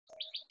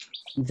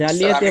Sir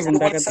জালিয়াতি আমি এবং শুরু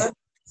করছি ডাকাতি। স্যার।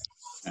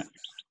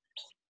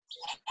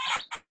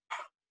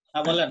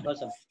 হ্যাঁ বলেন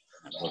ফয়সাল।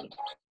 বলেন।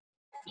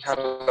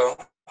 হ্যালো,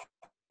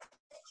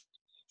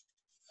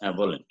 হ্যাঁ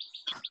বলেন।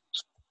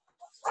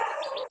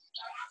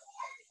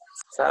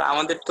 স্যার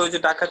আমাদের তো ওই যে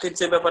ডাকাতির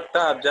যে ব্যাপারটা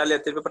আর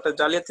জালিয়াতির ব্যাপারটা,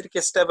 জালিয়াতির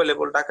কেসটা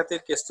অ্যাভেলেবল,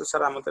 ডাকাতির কেস তো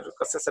স্যার আমাদের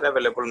কাছে স্যার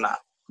অ্যাভেলেবল না।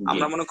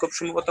 আমরা মনে খুব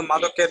সম্ভবত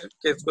মাদকের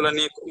কেসগুলো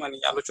নিয়ে মানে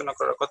আলোচনা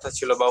করার কথা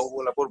ছিল বা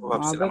ওগুলা পড়বো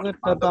ভাবছিলাম।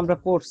 মাদকেরটা তো আমরা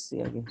পড়ছি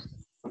আগে,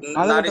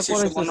 নারী মাদকেরটা শিশু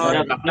পড়াইছে মনে স্যার। হয়,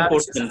 আপনি নারী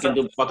পড়ছেন শিশু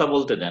কিন্তু কথা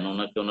বলতে দেন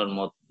ওনাকে, ওনার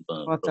মত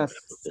আচ্ছা প্রকাশ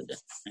করতে দেন।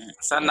 হ্যাঁ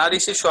স্যার, নারী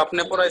শিশু আপনি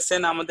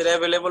পড়াইছেন। আমাদের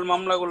অ্যাভেলেবল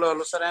মামলাগুলো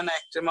হলো স্যার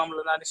অ্যাক্টের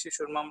মামলা, নারী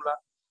শিশুর মামলা,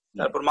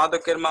 তারপর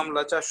মাদকের মামলা,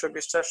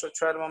 420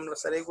 406 এর মামলা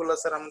স্যার, এগুলো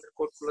স্যার আমাদের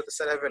কোর্টগুলোতে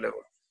স্যার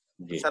অ্যাভেলেবল।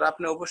 স্যার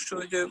আপনি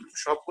অবশ্যই যে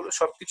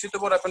সবকিছু তো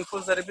পড়াবেন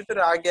ফৌজদারির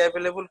ভিতরে, আগে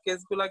অ্যাভেলেবল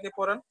কেসগুলো আগে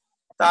পড়ান,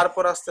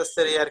 তারপর আস্তে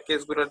আস্তে এয়ার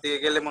কেসগুলোর দিকে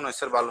গেলে মনে হয়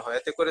স্যার ভালো হয়।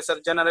 এতে করে স্যার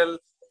জেনারেল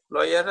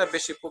লয়াররা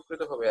বেশি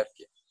উপকৃত হবে আর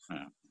কি।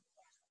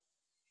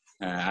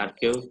 আর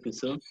কেউ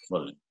কিছু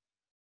বলেন?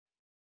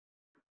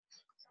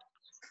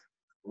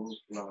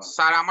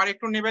 স্যার আমার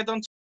একটু নিবেদন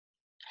ছিল।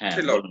 হ্যাঁ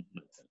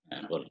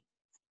বলেন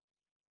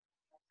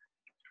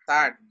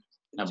স্যার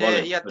যে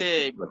বলেন। ইয়াতে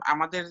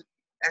আমাদের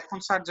এখন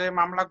স্যার যে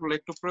মামলাগুলো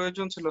একটু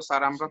প্রয়োজন ছিল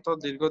স্যার, আমরা তো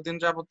দীর্ঘদিন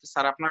যাবত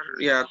স্যার আপনার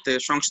ইয়াতে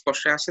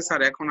সংস্পর্শে আসে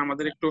স্যার। এখন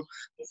আমাদের একটু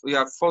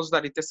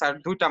ফৌজদারিতে স্যার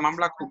 2টা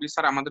মামলা খুবই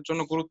স্যার আমাদের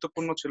জন্য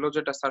গুরুত্বপূর্ণ ছিল,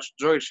 যেটা স্যার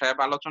জহির সাহেব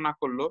আলোচনা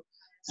করলো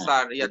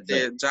স্যার। ইয়াতে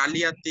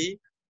জালিয়াতি,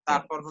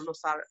 তারপর হলো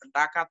স্যার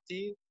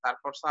ডাকাতি,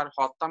 তারপর স্যার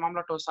হত্যা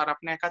মামলাটাও স্যার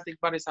আপনি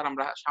একাধিকবারই স্যার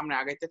আমরা সামনে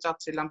আগাইতে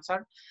চাচ্ছিলাম স্যার।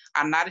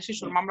 আর নারী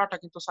শিশুর মামলাটা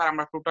কিন্তু স্যার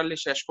আমরা টোটালি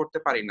শেষ করতে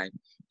পারি নাই।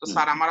 তো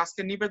স্যার আমার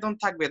আজকে নিবেদন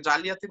থাকবে,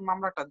 জালিয়াতির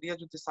মামলাটা দিয়ে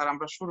যদি স্যার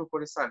আমরা শুরু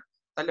করি স্যার,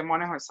 তাহলে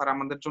মনে হয় স্যার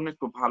আমাদের জন্য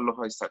একটু ভালো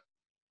হয় স্যার।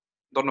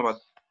 ধন্যবাদ।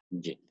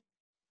 জি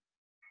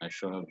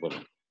সোহাগ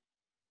বলেন।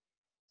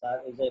 স্যার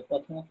এই যে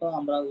প্রথমত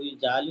আমরা ওই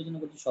যা আলোচনা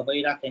করছি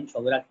সবাই রাখেন,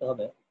 সবাই রাখতে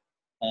হবে,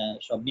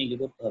 সব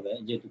মিলিয়ে করতে হবে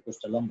যেহেতু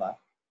কোর্সটা লম্বা।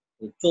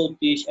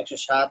 34,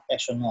 107,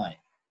 109,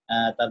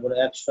 তারপরে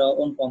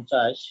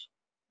 149,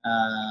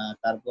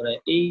 তারপরে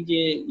এই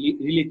যে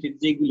রিলেটেড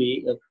যেগুলি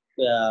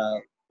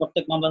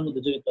প্রত্যেক মামলার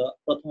মধ্যে জড়িত,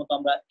 প্রথমত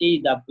আমরা এই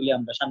ধাপগুলি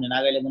আমরা সামনে না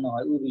গেলে মনে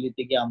হয় ওইগুলি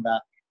থেকে আমরা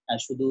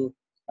শুধু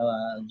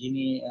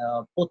যিনি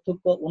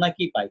প্রত্যক্ষ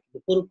ওনাকেই পাই, কিন্তু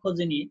পরোক্ষ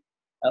যিনি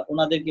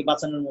ওনাদেরকে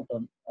বাঁচানোর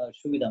মতন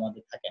সুবিধা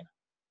আমাদের থাকে না।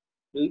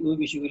 ওই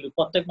বিষয়গুলি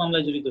প্রত্যেক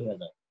মামলায় জড়িত হয়ে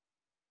যায়।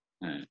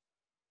 হ্যাঁ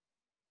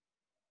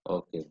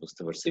ওকে,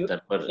 বুঝতে পারছি।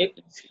 তারপর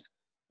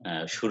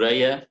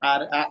সুরাইয়া।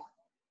 আর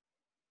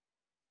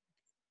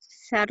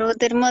স্যার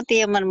ওদের মতই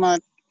আমার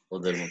মত।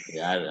 ওদের মধ্যে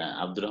আর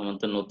আব্দুর রহমান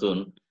তো নতুন।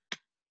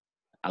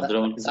 আব্দুর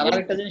রহমান কিছু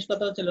আর একটা জিনিস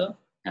কথা হচ্ছিল,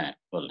 হ্যাঁ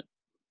বলেন।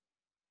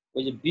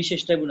 ওই যে বিশেষ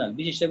ট্রাইব্যুনাল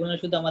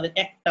শুধু আমাদের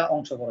একটা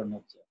অংশ করানো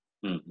হচ্ছে,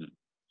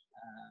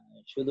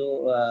 শুধু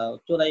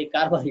চোরাই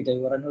কারবারিটাই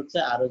করানো হচ্ছে।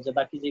 আর যে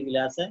বাকি যেগুলো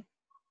আছে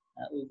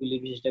ওইগুলি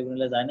বিশেষ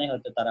ট্রাইব্যুনালে যায় নাই,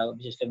 হয়তো তারা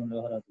বিশেষ ট্রাইব্যুনাল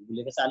ব্যবহার হয়তো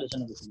ভুলে গেছে,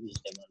 আলোচনা করছে বিশেষ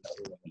ট্রাইব্যুনালটা।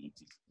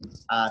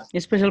 আর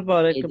স্পেশাল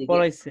পাওয়ার একটু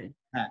পড়াইছে।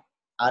 হ্যাঁ,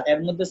 আর এর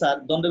মধ্যে স্যার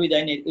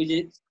দণ্ডবিধানের ওই যে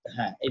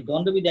এই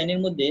দণ্ডবিধানের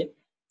মধ্যে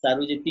স্যার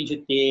ওই যে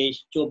 323,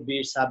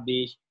 24,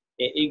 26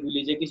 এইগুলি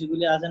যে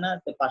কিছুগুলি আছে না,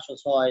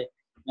 506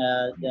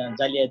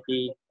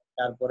 জালিয়াতি,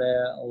 তারপরে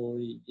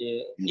ওই যে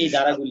এই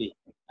ধারাগুলি,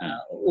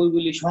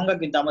 ওইগুলি সংজ্ঞা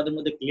কিন্তু আমাদের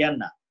মধ্যে ক্লিয়ার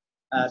না।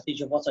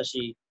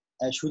 385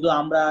 শুধু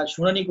আমরা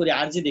শুনানি করে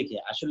আর্জি দেখে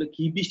আসলে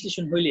কি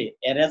বিশ্লেষণ হইলে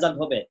এর রেজাল্ট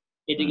হবে,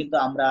 এটা কিন্তু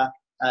আমরা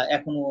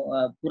এখনো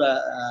পুরা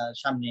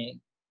সামনে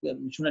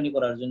শুনানি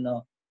করার জন্য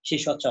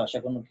সেই সচ্ছাস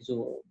এখনো কিছু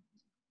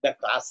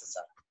ব্যাখ্যা আছে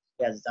স্যার,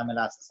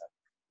 ঝামেলা আছে স্যার,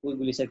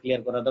 ওইগুলি স্যার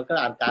ক্লিয়ার করা দরকার।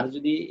 আর কার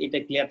যদি এটা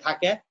ক্লিয়ার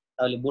থাকে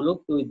তাহলে বলুক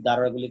ওই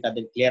ধারাগুলি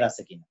তাদের ক্লিয়ার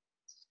আছে কিনা।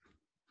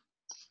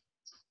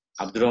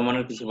 আব্দুর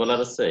রহমানের কিছু বলার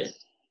আছে?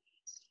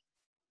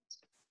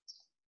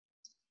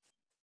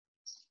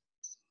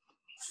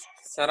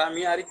 স্যার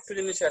আমি আরেকটু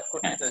জিনিস অ্যাড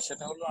করতে চাই,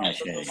 সেটা হলো আমরা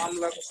তো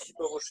মামলা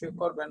অবশ্যই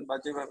করবেন বা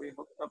যেভাবে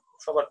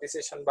সবার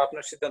ডিসিশন বা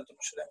আপনার সিদ্ধান্ত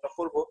অনুসারে আমরা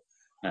করবো।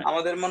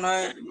 আমাদের মনে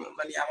হয়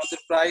মানে আমাদের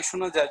প্রায়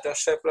শোনা যায় জজ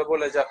সাহেবরা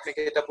বলে যে আপনি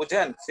কি এটা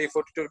বুঝেন,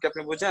 342 কে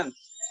আপনি বুঝেন,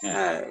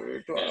 হ্যাঁ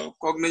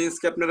কগনিজেন্স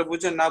কে আপনারা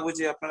বুঝেন, না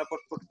বুঝে আপনারা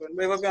পটপট করেন,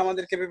 এভাবে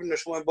আমাদেরকে বিভিন্ন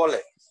সময় বলে।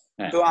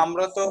 তো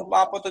আমরা তো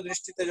আপাত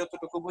দৃষ্টিতে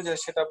যতটুকু বুঝে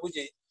সেটা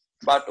বুঝি,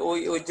 বাট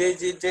ওই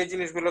যে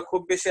জিনিসগুলো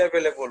খুব বেশি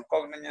অ্যাভেলেবল,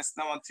 কগনিজেন্স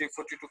নেওয়া,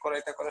 342 করা,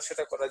 এটা করা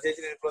সেটা করা, যে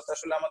জিনিসগুলো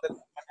আসলে আমাদের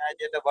মানে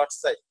আইডিয়াটা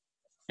বাড়ছে,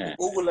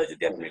 ওগুলা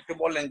যদি আপনি একটু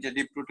বলেন যে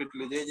ডিপ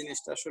রুটেডলি যে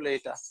জিনিসটা আসলে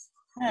এটা,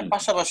 হ্যাঁ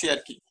পাশাপাশি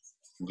আর কি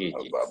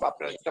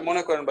আপনারা যেটা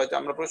মনে করেন ভাই,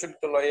 আমরা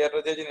প্রচলিত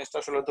লয়াররা যে জিনিসটা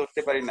আসলে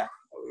ধরতে পারি না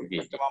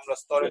একটা মামলা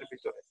স্তরের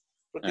ভিতরে,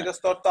 প্রতিটা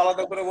স্তর তো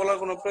আলাদা করে বলার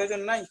কোনো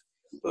প্রয়োজন নাই।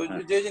 তো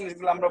যে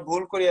জিনিসগুলো আমরা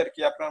ভুল করি আর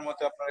কি আপনার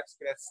মতে, আপনার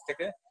এক্সপেরিয়েন্স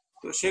থেকে,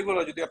 তো সেগুলো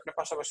যদি আপনি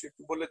পাশাপাশি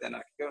একটু বলে দেন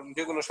আর কি, কারণ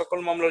যেগুলো সকল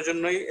মামলার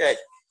জন্যই এক।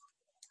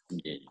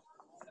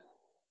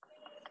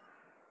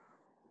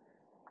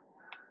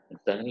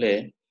 তাহলে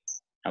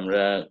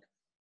আমরা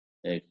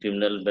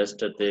ক্রিমিনাল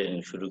ব্যাচটাতে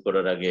শুরু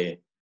করার আগে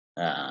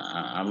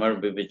আমার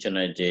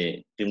বিবেচনায় যে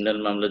ক্রিমিনাল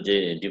মামলা যে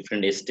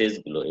ডিফারেন্ট স্টেজ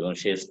গুলো এবং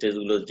সেই স্টেজ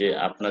গুলো যে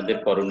আপনাদের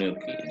করণীয়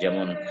কি,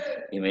 যেমন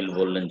ইমেল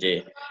বললেন যে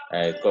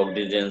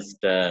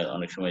কগনিজেন্সটা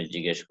অনেক সময়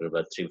জিজ্ঞেস করে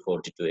বা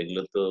 342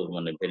 এগুলো তো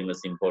মানে ভেরি মাচ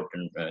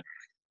ইম্পর্টেন্ট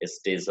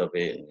স্টেজ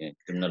হবে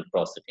ক্রিমিনাল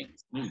প্রসিডিংস।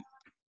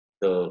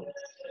 তো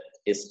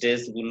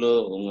স্টেজ গুলো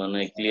মানে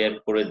ক্লিয়ার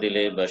করে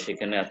দিলে বা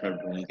সেখানে আপনার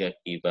ভূমিকা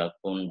কি বা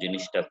কোন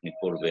জিনিসটা আপনি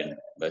করবেন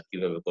বা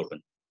কিভাবে করবেন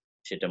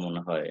সেটা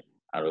মনে হয়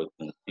আরো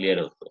ক্লিয়ার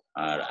হতো।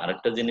 আর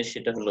আরেকটা জিনিস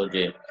সেটা হলো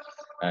যে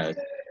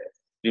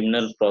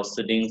ক্রিমিনাল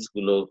প্রসিডিংস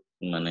গুলো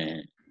মানে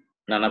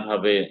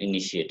নানাভাবে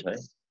ইনিশিয়েট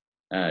হয়।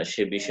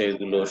 সে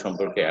বিষয়গুলো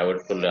সম্পর্কে অ্যাভয়েড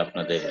করলে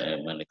আপনাদের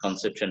মানে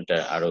কনসেপশনটা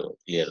আরো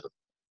ক্লিয়ার হতো।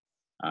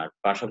 আর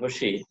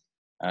পাশাপাশি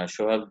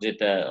সোহাগ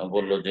যেটা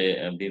বলল যে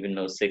বিভিন্ন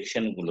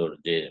সেকশন গুলোর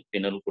যে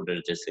পেনাল কোডের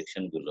যে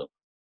সেকশন গুলো,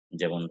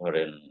 যেমন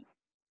ধরেন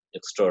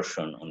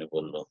এক্সটর্শন উনি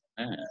বলল,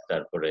 হ্যাঁ,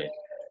 তারপরে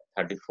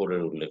 34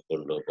 এর উল্লেখ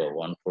করলো বা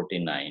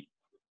 149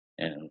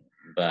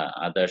 বা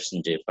আদার্স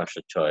যে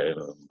 506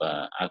 বা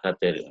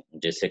আঘাতের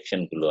যে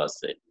সেকশন গুলো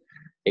আছে,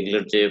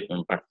 এগুলোর যে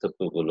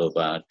পার্থক্যগুলো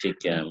বা ঠিক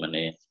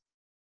মানে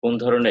কোন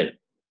ধরনের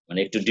মানে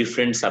একটু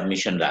ডিফারেন্ট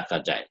সাবমিশন রাখা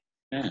যায়,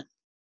 হ্যাঁ,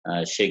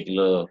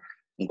 সেগুলো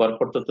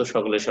গড়পড়তা তো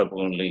সকলে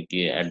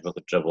গিয়ে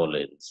অ্যাডভোকেটরা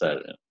বলে স্যার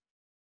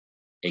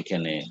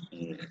এখানে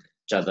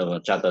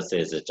চাঁদা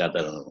চেয়েছে,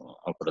 চাঁদার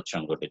অপরাধ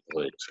সংগঠিত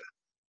হয়েছে,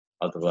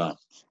 অথবা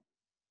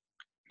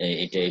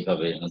এটা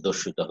এইভাবে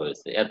দস্যুতা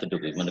হয়েছে,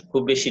 এতটুকুই, মানে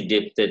খুব বেশি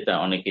ডেপথে তা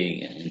অনেকেই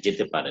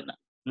যেতে পারে না।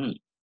 হুম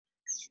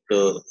তো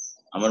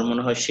আমার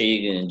মনে হয় সেই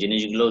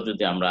জিনিসগুলো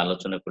যদি আমরা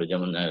আলোচনা করি,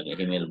 যেমন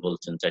হিমেল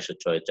বলছেন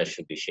 406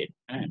 420,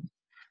 হ্যাঁ,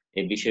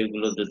 এই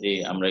বিষয়গুলো যদি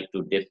আমরা একটু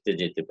ডেপথে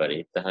যেতে পারি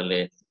তাহলে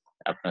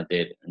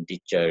আপনাদের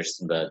ডিসচার্জ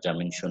বা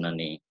জামিন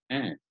শুনানি,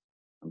 হ্যাঁ,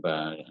 বা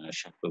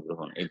সাক্ষ্য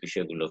গ্রহণ এই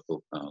বিষয়গুলো খুব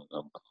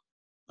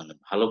মানে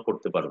ভালো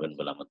করতে পারবেন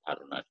বলে আমার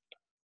ধারণা আর কি।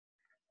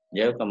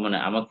 যাই হোক, মানে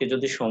আমাকে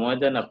যদি সময়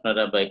দেন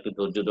আপনারা বা একটু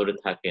ধৈর্য ধরে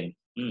থাকেন,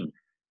 হুম,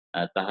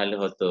 তাহলে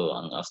হয়তো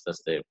আস্তে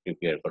আস্তে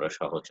প্রিপেয়ার করা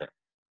সহজ হয়।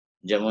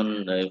 যেমন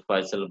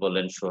ফয়সাল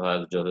বলেন,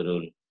 সোহাগ,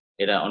 জহিরুল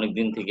এরা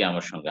অনেকদিন থেকে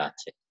আমার সঙ্গে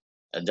আছে।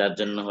 যার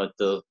জন্য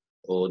হয়তো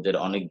ওদের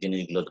অনেক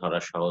জিনিসগুলো ধরা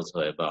সহজ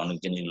হয় বা অনেক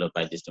জিনিসগুলো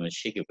বাই দিস টাইমে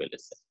শিখে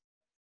ফেলেছে।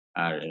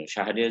 আর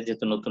শাহরিয়ার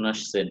যেহেতু নতুন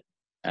আসছেন,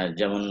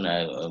 যেমন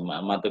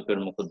মাদকের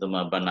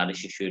মোকদ্দমা বা নারী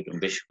শিশুর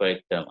বেশ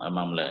কয়েকটা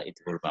মামলা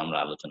ইতিপূর্বে আমরা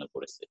আলোচনা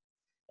করেছি।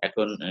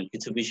 এখন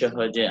কিছু বিষয়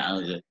হয় যে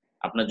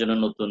আপনার জন্য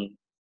নতুন,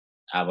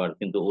 আবার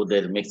কিন্তু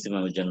ওদের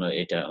মেক্সিমামের জন্য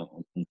এটা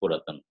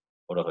পুরাতন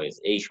ওরা হয়েছে।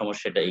 এই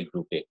সমস্যাটা এই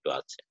গ্রুপে একটু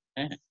আছে।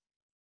 হ্যাঁ?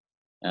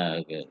 আ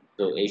গে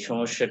তো এই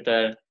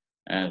সমস্যাটার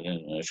আ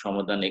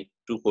সমাধান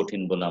একটু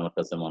কঠিন বলে আমার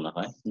কাছে মনে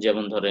হয়।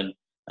 যেমন ধরেন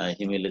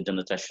হিমেলের জন্য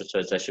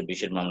 ৪০৬ ৪২০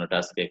 এর মামলাটা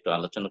আজকে একটু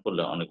আলোচনা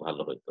করলে অনেক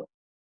ভালো হইতো।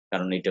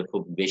 কারণ এটা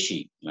খুব বেশি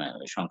আ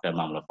সংখ্যায়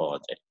মামলা পাওয়া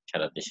যায়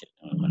সারা দেশে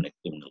মানে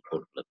ক্রিমিনাল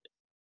কোর্ট গুলোতে।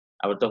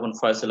 আবার তখন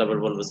ফয়সাল আবার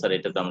বলবে, "স্যার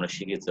এটা তো আমরা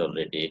শিখেছি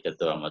অলরেডি। এটা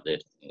তো আমাদের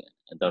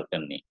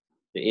দরকার নেই।"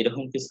 তো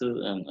এরকম কিছু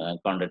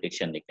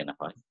কন্ট্রাডিকশন এখানে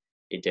হয়।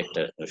 এটা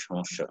একটা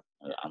সমস্যা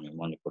আমি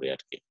মনে করি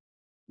আরকি।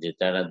 যে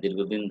যারা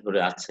দীর্ঘদিন ধরে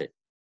আছে,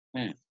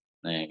 হ্যাঁ?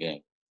 অ্যা গে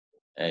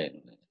অ্যা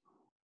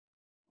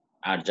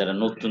আর যারা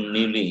নতুন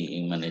নিউলি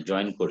মানে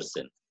জয়েন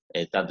করছেন,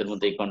 তাদের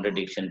মধ্যে এই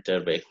কন্ট্রাডিকশন টা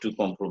বা একটু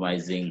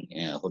কম্প্রোমাইজিং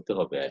হতে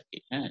হবে আরকি,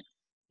 হ্যাঁ?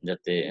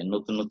 যাতে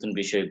নতুন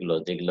বিষয়গুলো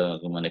যেগুলো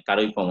মানে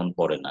কারোই কমন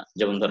পড়ে না।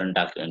 যেমন ধরেন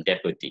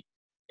ড্যাকৈটি,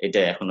 এটা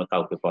এখনো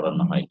কাউকে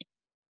পড়ানো হয়নি।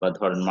 বা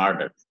ধরেন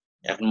মার্ডার।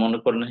 এখন মনে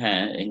করেন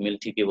হ্যাঁ, ইমেইল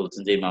ঠিকই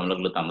বলছেন যে এই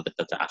মামলাগুলো তো আমাদের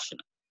কাছে আসে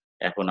না।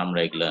 এখন আমরা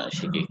এগুলা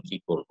শিখে কি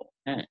করব?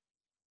 হ্যাঁ?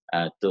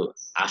 তো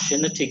আসে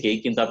না ঠিকই,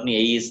 কিন্তু আপনি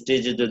এই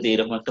স্টেজে যদি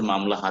এরকম একটা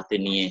মামলা হাতে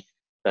নিয়ে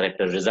তার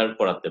একটা রেজাল্ট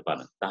করাতে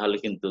পারেন, তাহলে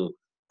কিন্তু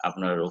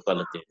আপনার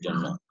ওকালতির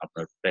জন্য,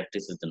 আপনার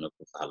প্র্যাকটিসের জন্য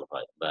খুব ভালো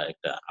হয় বা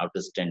একটা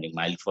আউটস্ট্যান্ডিং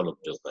মাইল ফলক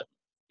যোগ হয়।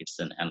 ইটস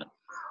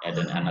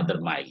অ্যানাদার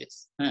মাইলেজ,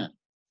 হ্যাঁ?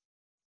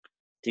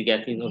 ঠিক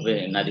একইভাবে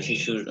নারী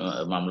শিশুর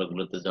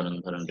মামলাগুলোতে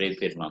ধরেন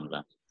রেপের মামলা,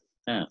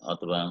 হ্যাঁ?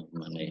 অথবা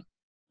মানে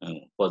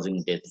কজিং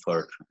ডেথ ফর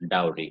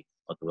ডাউরি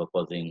অথবা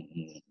কজিং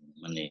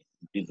মানে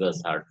ডিভোর্স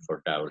হার্ট ফর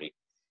ডাউরি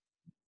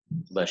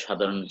বা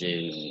সাধারণ যে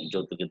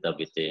যৌতুকের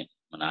দাবিতে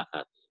মানে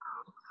আঘাত,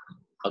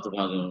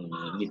 অথবা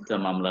মিথ্যা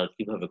মামলা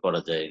কিভাবে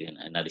করা যায়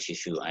নারী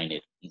শিশু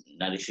আইনের।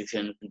 নারী শিশু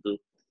আইনে কিন্তু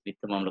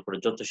মিথ্যা মামলা করে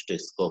যথেষ্ট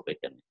স্কোপ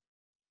এখানে।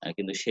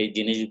 কিন্তু সেই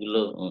জিনিসগুলো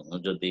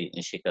যদি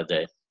শেখা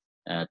যায়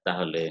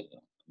তাহলে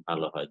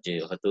ভালো হয়। যে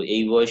হয়তো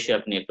এই বয়সে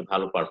আপনি একটা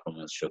ভালো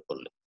পারফরম্যান্স শো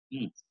করলেন।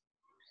 হুম?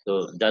 তো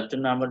যার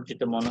জন্য আমার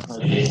যেটা মনে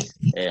হয় যে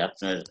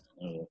আপনার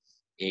উম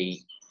এই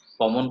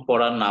কমন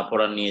পড়া না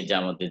পড়া নিয়ে যে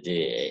আমাদের যে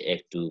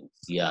একটু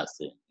ইয়ে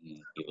আছে,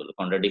 কি বলে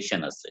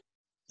কন্ট্রাডিকশন আছে।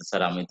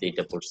 স্যার আমি তো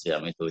এটা পড়ছি,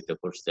 আমি তো ওইটা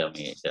পড়ছি,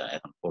 আমি এটা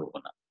এখন পড়ব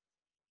না।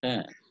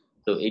 হ্যাঁ?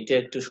 তো এটা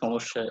একটু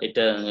সমস্যা।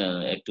 এটা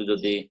একটু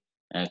যদি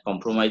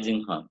কম্প্রোমাইজিং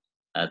হন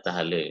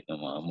তাহলে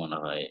মনে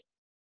হয়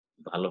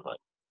ভালো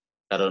হয়।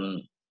 কারণ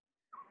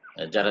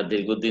যারা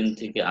দীর্ঘদিন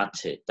থেকে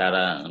আছে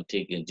তারা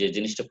ঠিক যে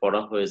জিনিসটা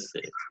পড়া হয়েছে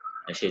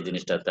সেই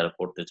জিনিসটা তারা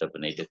পড়তে চাবে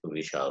না। এটা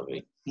খুবই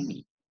স্বাভাবিক। হুম?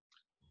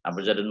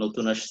 আবার যারা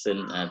নতুন আসছেন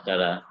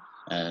তারা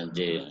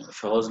যে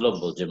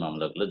সহজলভ্য যে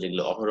মামলাগুলো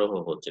যেগুলো অহরহ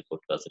হচ্ছে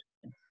কোর্ট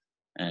কাছারিতে,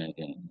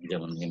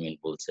 যেমন হিমেল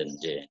বলছেন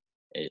যে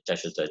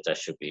 404,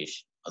 420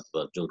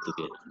 অথবা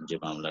যৌতুকের যে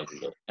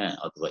মামলাগুলো, হ্যাঁ,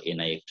 অথবা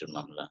এনআই অ্যাক্টের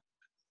মামলা,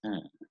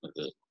 হ্যাঁ,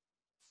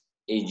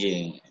 এই যে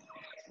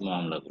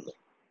মামলাগুলো।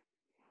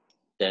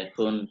 তো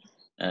এখন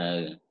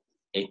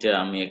এটা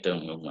আমি একটা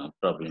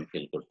প্রবলেম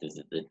ফিল করতেছি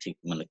যে ঠিক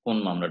মানে কোন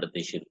মামলাটা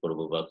দিয়ে শুরু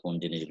করবো বা কোন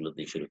জিনিসগুলো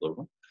দিয়ে শুরু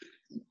করবো।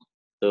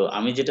 তো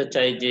আমি যেটা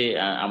চাই যে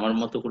আমার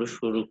মতো করে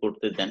শুরু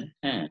করতে দেন,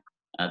 হ্যাঁ?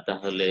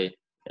 তাহলে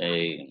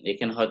এই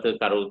এখানে হয়তো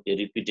কারো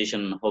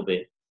রিপিটিশন হবে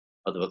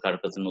অথবা কারো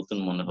কাছে নতুন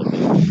মনে হবে।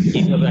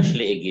 এইভাবে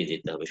আসলে এগিয়ে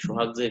যেতে হবে।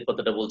 সোহাগ যে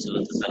কথাটা বলছিল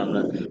যে স্যার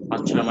আমরা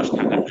 ৫-৬ মাস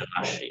থাকার জন্য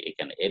আসি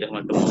এখানে। এরকম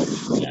একটা মনোভাব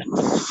নিয়ে আসি।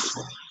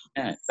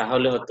 হ্যাঁ?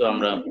 তাহলে হয়তো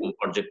আমরা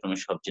পর্যায়ক্রমে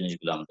সব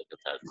জিনিসগুলো আমাদের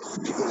কাছে আসবে।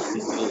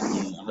 কিন্তু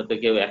হয়তো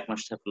কেউ ১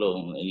 মাস থাকলো,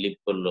 লিভ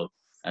করলো।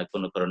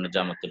 কোনো কারণে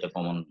জামাতটা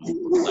কমন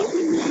করলাম।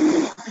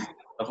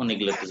 তখন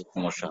এগুলোর কিছু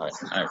সমস্যা হয়।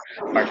 আর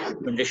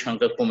পার্টিসিপেন্টের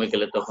সংখ্যা কমে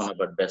গেলে তখন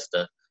আবার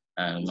ব্যাচটা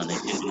মানে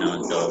টেনে নেওয়া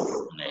যাওয়া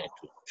মানে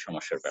একটু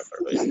সমস্যার ব্যাপার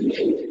হয়ে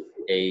যায়।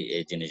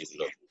 এই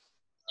জিনিসগুলো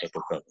একটু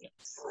প্রবলেম।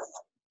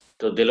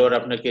 তো দেলোয়ার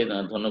আপনাকে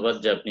ধন্যবাদ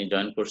যে আপনি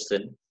জয়েন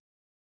করছেন।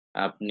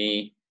 আপনি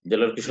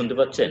দেলোয়ার কি শুনতে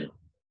পাচ্ছেন?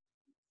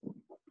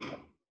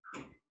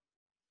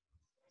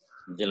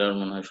 দেলোয়ার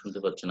মনে হয় শুনতে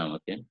পাচ্ছেন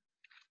আমাকে।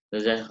 তো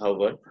যাই হোক,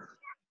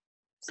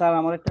 স্যার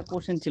আমার একটা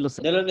কোশ্চেন ছিল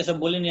স্যার। দেলোয়ারকে সব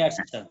বলে নিয়ে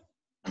আসছি স্যার।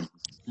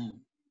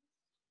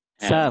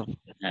 স্যার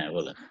হ্যাঁ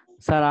বলেন।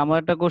 স্যার আমার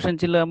একটা কোশ্চেন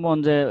ছিল এমন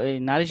যে এই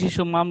নারী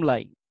শিশু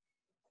মামলায়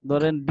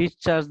ধরেন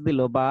ডিসচার্জ দিল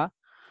বা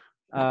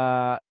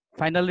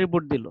ফাইনাল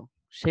রিপোর্ট দিল,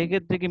 সেই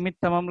ক্ষেত্রে কি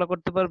মিথ্যা মামলা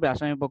করতে পারবে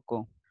আসামি পক্ষ?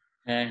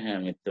 হ্যাঁ,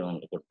 মিথ্যা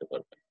মামলা করতে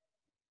পারবে।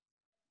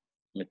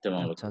 মিথ্যা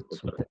মামলা আচ্ছা করতে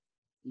আচ্ছা পারবে।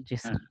 জি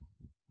স্যার।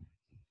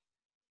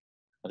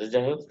 আচ্ছা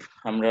যাই হোক,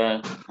 আমরা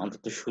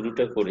অন্তত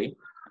শুরুটা করি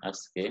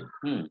আজকে।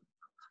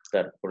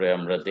 তারপরে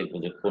আমরা দেখবো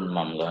যে কোন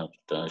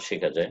মামলাটা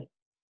শেখা যায়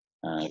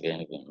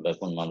বা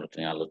কোন মামলাটা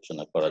নিয়ে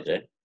আলোচনা করা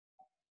যায়।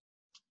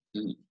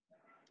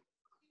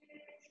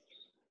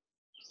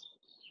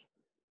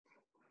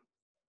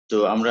 তো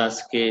আমরা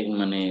আজকে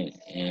মানে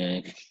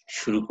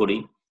শুরু করি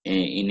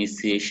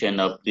initiation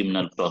of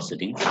criminal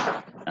proceeding.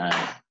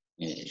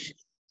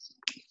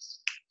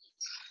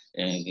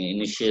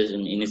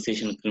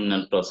 Initiation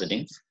criminal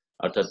proceedings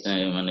অর্থাৎ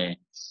মানে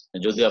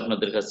যদি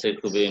আপনাদের কাছে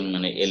খুবই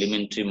মানে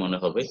এলিমেন্টারি মনে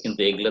হবে, কিন্তু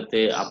এগুলাতে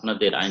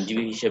আপনাদের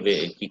আইনজীবী হিসেবে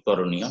কি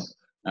করণীয়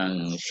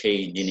সেই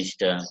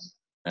জিনিসটা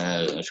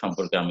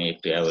সম্পর্কে আমি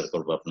একটু অ্যাওয়্যার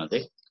করব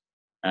আপনাদের।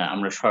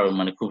 আমরা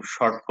মানে খুব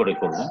শর্ট করে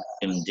করব,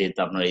 যেহেতু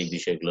আপনারা এই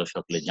বিষয়গুলো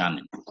সকলে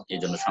জানেন, এই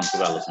জন্য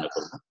সংক্ষেপে আলোচনা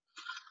করব।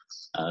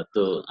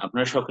 তো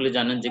আপনারা সকলে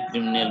জানেন যে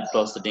ক্রিমিনাল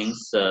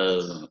প্রসিডিংস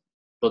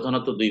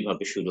প্রধানত দুই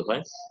ভাবে শুরু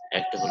হয়।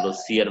 একটা হলো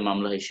সিআর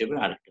মামলা হিসেবে,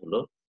 আর একটা হলো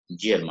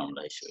জিআর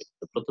মামলা হিসেবে।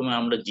 তো প্রথমে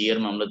আমরা জিআর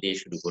মামলা দিয়ে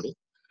শুরু করি,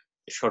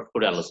 শর্ট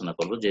করে আলোচনা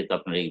করব যেহেতু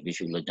আপনারা এই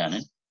বিষয়গুলো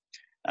জানেন।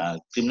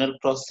 ক্রিমিনাল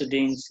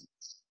প্রসিডিংস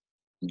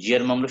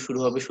জিআর মামলা শুরু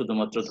হবে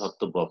শুধুমাত্র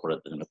ধর্তব্য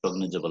অপরাধের জন্য,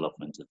 কগনিজেবল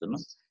অফেন্সের জন্য।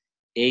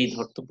 এই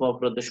ধর্তব্য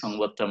অপরাধের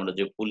সংবাদটা আমরা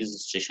যে পুলিশ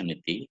স্টেশনে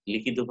দিই,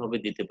 লিখিতভাবে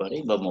দিতে পারি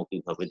বা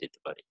মৌখিকভাবে দিতে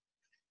পারি।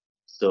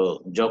 তো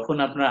যখন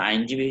আপনার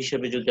আইনজীবী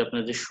হিসেবে যদি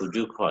আপনাদের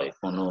সুযোগ হয়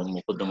কোনো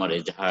মোকদ্দমার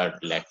এজাহার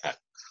লেখা,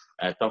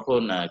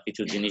 তখন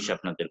কিছু জিনিস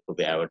আপনাদের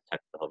খুবই অ্যাওয়ার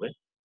থাকতে হবে।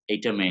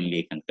 এইটা মেইনলি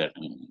এখানকার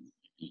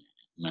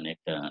মানে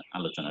একটা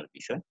আলোচনার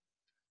বিষয়।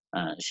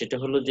 সেটা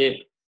হলো যে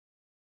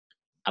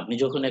আপনি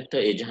যখন একটা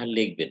এজাহার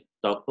লিখবেন,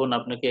 তখন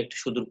আপনাকে একটা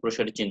সুদূর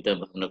প্রসারী চিন্তা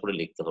ভাবনা করে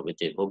লিখতে হবে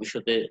যে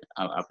ভবিষ্যতে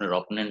আপনার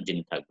অপোনেন্ট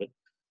যিনি থাকবেন,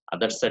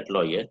 আদার সাইড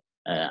লয়ার,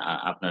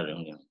 আপনার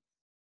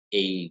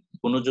এই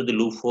কোনো যদি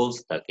লুপ হোলস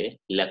থাকে,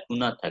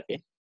 ল্যাকুনা থাকে,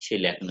 সেই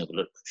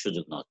ল্যাকুনাগুলোর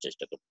সুযোগ নেওয়ার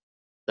চেষ্টা করবেন।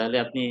 তাহলে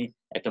আপনি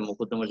একটা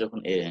মোকদ্দমা যখন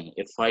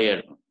এফআইআর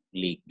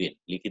লিখবেন,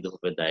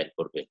 লিখিতভাবে দায়ের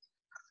করবেন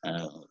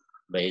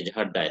বা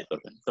এজাহার দায়ের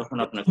করবেন, তখন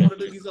আপনাকে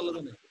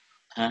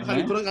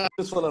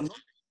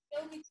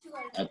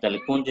তাহলে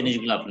কোন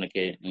জিনিসগুলো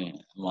আপনাকে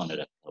মনে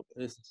রাখতে হবে।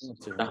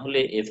 তাহলে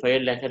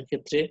এফআইআর লেখার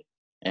ক্ষেত্রে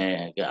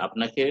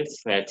আপনাকে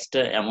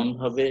ফ্যাক্টসটা এমন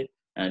ভাবে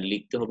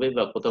লিখতে হবে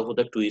বা কোথাও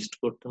কোথাও টুইস্ট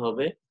করতে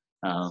হবে,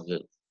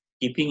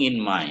 keeping in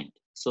mind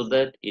so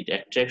that it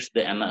attracts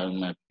the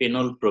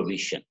penal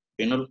provision.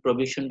 Penal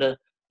প্রভিশনটা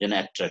যেন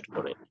অ্যাট্রাক্ট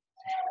করে,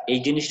 এই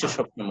জিনিসটা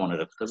সবসময় মনে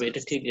রাখতে হবে।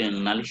 এটা ঠিক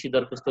নালিশি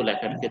দরখাস্ত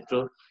লেখার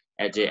ক্ষেত্রেও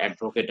অ্যাজ এ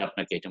অ্যাডভোকেট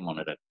আপনাকে এটা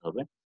মনে রাখতে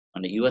হবে।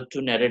 মানে you R two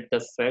narrate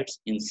the facts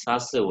in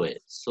such a way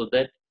so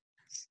that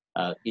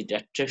it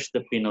attracts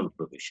the penal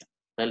provision.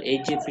 তাহলে এই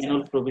যে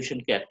পেনাল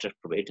প্রভিশনকে অ্যাট্রাক্ট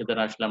করবে, এটা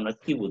দ্বারা আসলে আমরা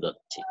কি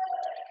বোঝাচ্ছি?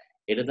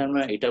 এটা দ্বারা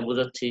আমরা এটা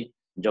বোঝাচ্ছি,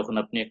 যখন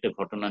আপনি একটা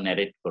ঘটনা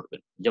ন্যারেট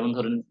করবেন, যেমন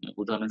ধরেন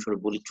উদাহরণস্বরূপ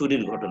বলি,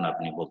 চুরির ঘটনা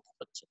আপনি বলতে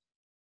চাচ্ছেন।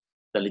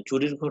 তাহলে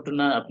চুরির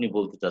ঘটনা আপনি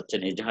বলতে চাচ্ছেন,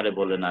 এজাহারে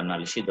বলেন আর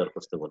নালিশি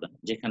দরখাস্তে বলেন,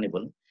 যেখানে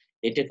বলেন,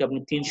 এটাকে আপনি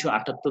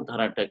 ৩৭৮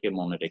 ধারাটাকে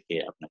মনে রেখে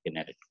আপনাকে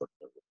ন্যারেট করতে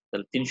হবে।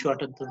 তাহলে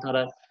 ৩৭৮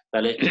 ধারা,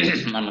 তাহলে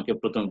আমাকে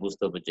প্রথমে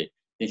বুঝতে হবে যে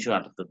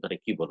 ৩৭৮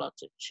 ধারায় কি বলা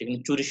আছে। সেখানে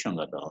চুরির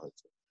সংজ্ঞা দেওয়া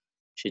হয়েছে।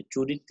 সেই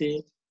চুরিতে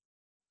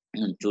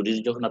চুরির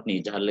যখন আপনি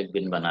এজাহার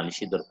লিখবেন বা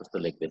নালিশি দরখাস্ত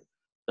লিখবেন,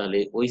 তাহলে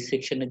ওই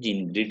সেকশনে যে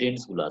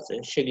ইনগ্রিডিয়েন্টস গুলো আছে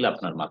সেগুলো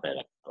আপনার মাথায়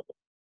রাখতে হবে।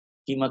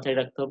 কি মাথায়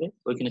রাখতে হবে?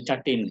 ওইখানে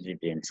 ৪টে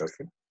ইনগ্রিডিয়েন্টস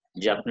আছে,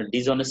 যে আপনার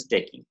ডিসঅনেস্ট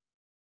টেকিং,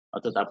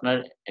 অর্থাৎ আপনার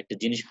একটা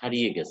জিনিস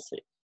হারিয়ে গেছে,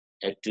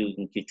 একটু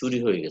কি চুরি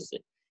হয়ে গেছে,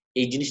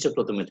 এই জিনিসটা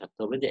প্রথমে থাকতে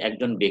হবে যে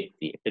একজন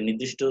ব্যক্তি, একটা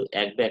নির্দিষ্ট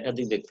এক বা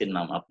একাধিক ব্যক্তির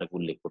নাম আপনাকে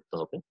উল্লেখ করতে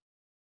হবে,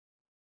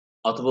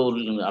 অথবা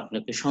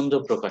আপনাকে সন্দেহ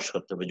প্রকাশ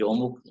করতে হবে যে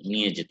অমুক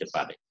নিয়ে যেতে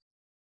পারে,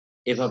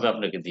 এভাবে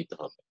আপনাকে দিতে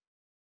হবে।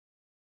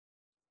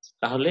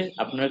 তাহলে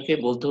আপনাকে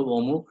বলতে হবে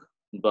অমুক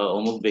বা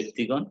অমুক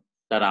ব্যক্তিগণ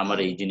তারা আমার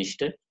এই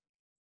জিনিসটা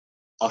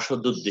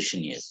অসৎ উদ্দেশ্যে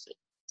নিয়ে এসেছে,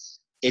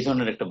 এই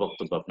ধরনের একটা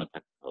বক্তব্য আপনার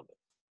থাকতে হবে।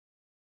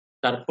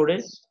 তারপরে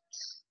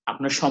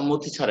আপনার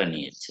সম্মতি ছাড়া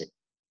নিয়েছে,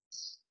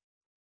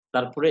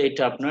 তারপরে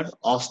এটা আপনার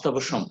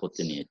অস্থাবর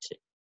সম্পত্তি নিয়েছে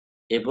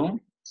এবং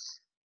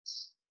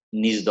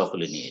নিজ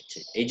দখলে নিয়েছে।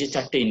 এই যে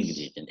 4টে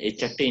ইনগ্রিডিয়েন্ট, এই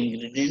 4টে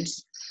ইনগ্রিডিয়েন্টস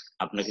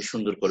আপনাকে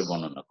সুন্দর করে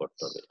বর্ণনা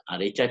করতে হবে। আর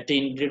এই 4টে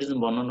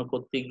ইনগ্রিডিয়েন্টস বর্ণনা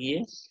করতে গিয়ে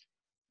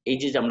এই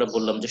যে আমরা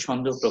বললাম যে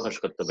সন্দেহ প্রকাশ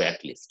করতে হবে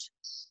অ্যাটলিস্ট,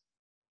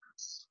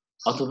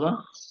 অথবা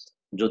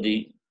যদি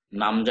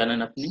নাম জানেন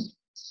আপনি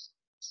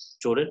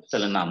চোরের,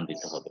 তাহলে নাম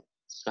দিতে হবে।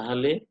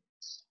 তাহলে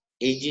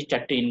এই যে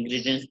 4টে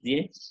ইনগ্রিডিয়েন্টস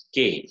দিয়ে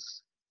কে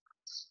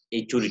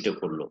এই চুরিটা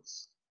করলো,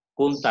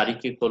 কোন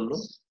তারিখে করলো,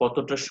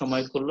 কতটার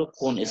সময় করলো,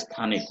 কোন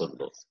স্থানে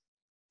করলো,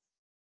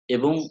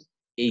 এবং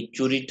এই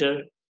চুরিটার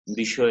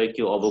বিষয়ে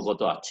কেউ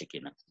অবগত আছে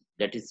কিনা,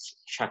 দ্যাট ইজ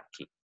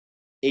সাক্ষী।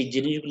 এই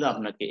জিনিসগুলো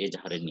আপনাকে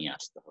এজাহারে নিয়ে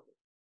আসতে হবে।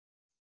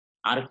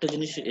 আরেকটা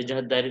জিনিস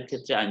এজাহার দায়েরের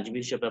ক্ষেত্রে আইনজীবী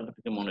হিসেবে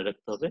আপনাকে মনে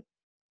রাখতে হবে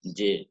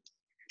যে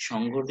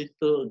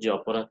সংগঠিত যে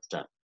অপরাধটা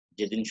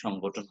যেদিন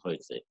সংগঠন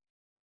হয়েছে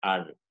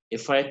আর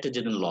এফআইআরটা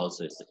যেদিন লস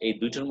হয়েছে, এই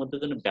দুইটার মধ্যে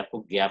যেন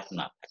ব্যাপক গ্যাপ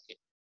না থাকে,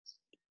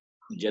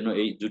 যেন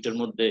এই দুইটার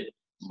মধ্যে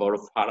বড়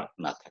ফারাক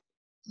না থাকে।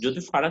 যদি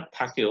ফারাক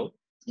থাকেও,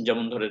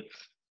 যেমন ধরেন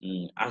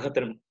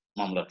আঘাতের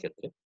মামলার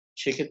ক্ষেত্রে,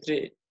 সেক্ষেত্রে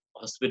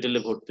হসপিটালে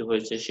ভর্তি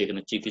হয়েছে,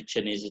 সেখানে চিকিৎসা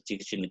নিয়েছে,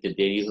 চিকিৎসা নিতে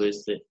দেরি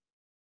হয়েছে,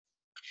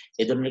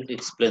 এই ধরনের একটা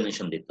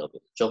এক্সপ্লেনেশন দিতে হবে।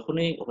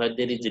 যখনই হোয়ার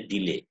there is a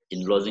delay in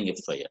lodging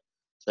FIR,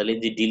 তাহলে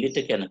যে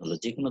ডিলেটা কেন হলো,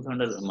 যে কোনো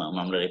ধরনের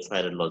মামলার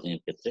এফআইআর এর লজিং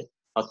এর ক্ষেত্রে,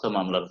 হত্যা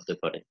মামলার হতে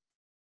পারে,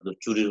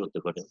 চুরির হতে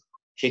পারে,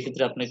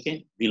 সেক্ষেত্রে আপনাকে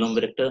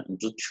বিলম্বের একটা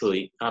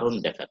যুৎসই কারণ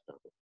দেখাতে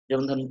হবে।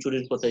 যেমন ধরেন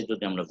চুরির কথাই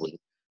যদি আমরা বলি,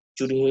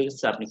 চুরি হয়ে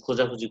গেছে, আপনি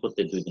খোঁজাখুঁজি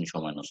করতে 2 দিন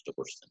সময় নষ্ট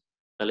করছেন,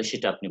 তাহলে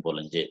সেটা আপনি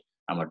বলেন যে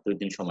আমার 2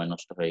 দিন সময়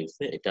নষ্ট হয়ে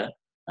গেছে এটা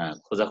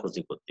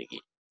খোঁজাখুঁজি করতে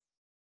গিয়ে।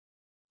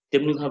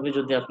 তেমনি ভাবে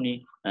যদি আপনি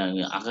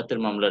আঘাতের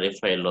মামলার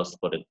এফআইআর লস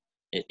করেন,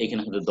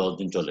 এখানে হয়তো 10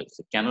 দিন চলে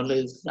গেছে, কেন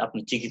লেগেছে? আপনি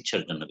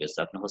চিকিৎসার জন্য গেছে,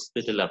 আপনি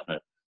হসপিটালে আপনার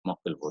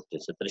মক্কেল ভর্তি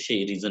হয়েছে, তাহলে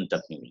সেই রিজনটা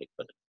আপনি উল্লেখ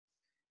করেন।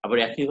 আবার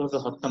একইভাবে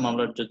হত্যা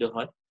মামলার যদি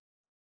হয়,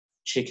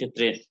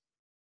 সেক্ষেত্রে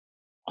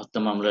হত্যা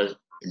মামলার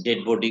ডেড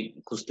বডি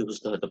খুঁজতে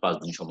খুঁজতে হয়তো 5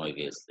 দিন সময়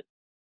গিয়েছে,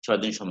 6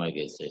 দিন সময়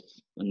গিয়েছে,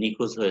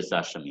 নিখোঁজ হয়েছে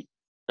আসামি,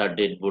 তার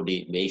ডেড বডি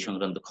এই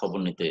সংক্রান্ত খবর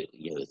নিতে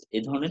ইয়ে হয়েছে।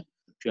 এই ধরনের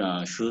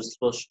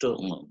সুস্পষ্ট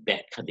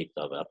ব্যাখ্যা দিতে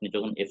হবে। আপনি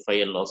যখন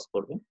এফআইআর লস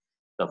করবেন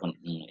তখন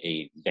এই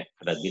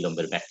ব্যাখ্যাটা,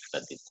 বিলম্বের ব্যাখ্যাটা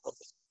দিতে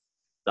হবে।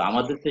 তো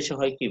আমাদের দেশে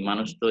হয় কি,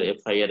 মানুষ তো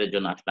এফআইআর এর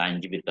জন্য আসলে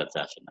আইনজীবীর কাছে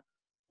আসে না,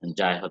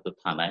 যায় হয়তো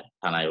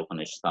থানায়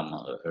ওখানে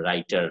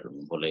রাইটার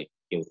বলে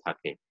কেউ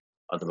থাকে,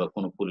 অথবা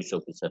কোনো পুলিশ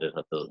অফিসারের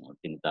হয়তো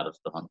তিনি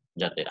দ্বারস্থ হন,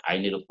 যাদের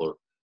আইনের উপর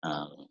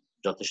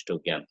যথেষ্ট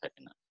জ্ঞান থাকে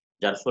না,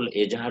 যার ফলে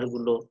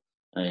এজাহারগুলো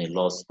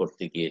লস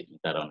করতে গিয়ে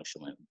তারা অনেক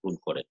সময় ভুল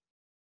করে,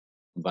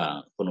 বা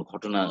কোনো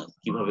ঘটনা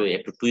কিভাবে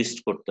একটু টুইস্ট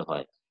করতে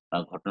হয়,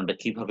 ঘটনাটা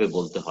কিভাবে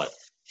বলতে হয়,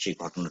 সেই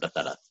ঘটনাটা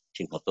তারা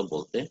ঠিক মতো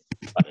বলতে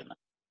পারে না।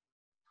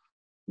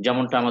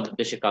 যেমনটা আমাদের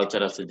দেশে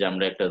কালচার আছে যে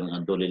আমরা একটা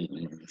দলিল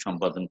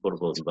সম্পাদন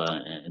করব বা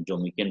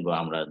জমি কিনবো,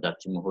 আমরা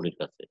যাচ্ছি মুহুরির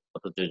কাছে,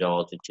 অথচ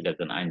যাওয়া উচিত ছিল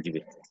একজন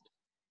আইনজীবীর কাছে।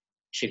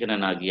 সেখানে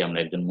না গিয়ে আমরা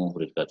একজন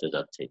মুহুরির কাছে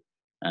যাচ্ছি,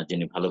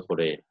 যিনি ভালো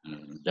করে,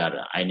 যার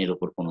আইনের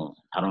উপর কোনো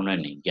ধারণা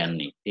নেই, জ্ঞান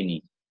নেই, তিনি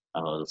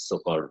সো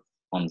কল্ড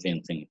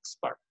কনভিন্সিং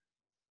এক্সপার্ট।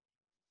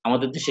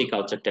 আমাদের দেশে এই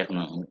কালচারটা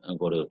এখনো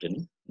গড়ে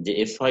ওঠেনি যে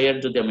এফআইআর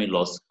যদি আমি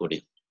লস করি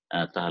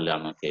তাহলে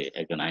আমাকে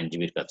একজন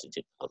আইনজীবীর কাছে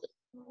যেতে হবে।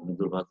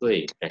 দুর্ভাগ্য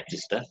এই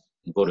প্র্যাকটিসটা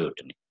গড়ে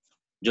ওঠেনি।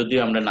 যদিও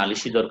আমরা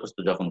নালিশি দরখাস্ত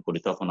যখন করি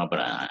তখন আবার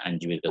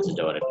আইনজীবীর কাছে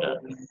যাওয়ার একটা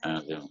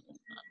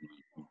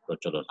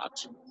প্রচলন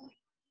আছে।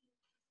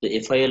 তো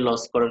এফআইআর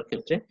লস করার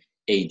ক্ষেত্রে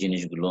এই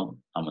জিনিসগুলো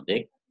আমাদের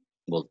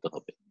বলতে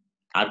হবে।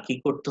 আর কি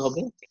করতে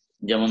হবে,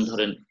 যেমন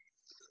ধরেন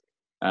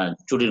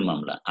চুরির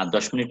মামলা, আর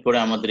 10 মিনিট পরে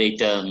আমাদের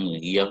এইটা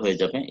ইয়া হয়ে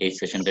যাবে, এই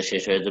সেশনটা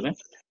শেষ হয়ে যাবে।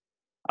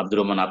 আব্দুর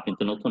রহমান, আপনি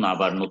তো নতুন,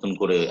 আবার নতুন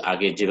করে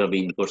আগে যেভাবে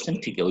ইন করছেন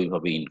ঠিক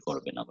ওইভাবে ইন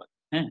করবেন আবার।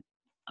 হ্যাঁ,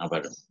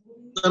 আবার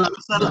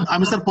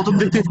আমি স্যার প্রথম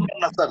দেখতে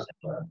না স্যার।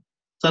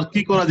 স্যার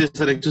কি করা যায়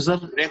স্যার, একটু স্যার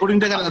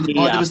রেকর্ডিংটা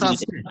পাওয়া যাবে স্যার?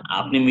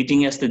 আপনি মিটিং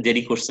এ আসতে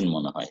দেরি করছেন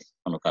মনে হয়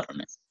কোনো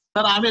কারণে।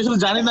 স্যার আমি আসলে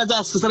জানি না যে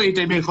আজকে স্যার এই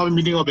টাইমে হবে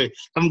মিটিং হবে,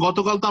 কারণ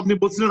গতকাল তো আপনি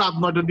বলছিলেন রাত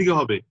 9টার দিকে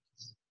হবে।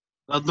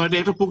 রাত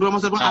 9টায় একটা প্রোগ্রাম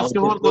আছে, আজকে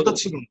হওয়ার কথা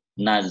ছিল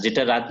না।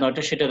 যেটা রাত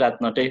 9টা সেটা রাত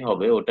 9টাই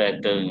হবে, ওটা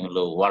একটা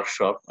হলো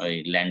ওয়ার্কশপ, ওই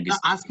ল্যান্ড।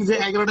 আজকে যে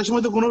 11টার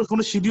সময় তো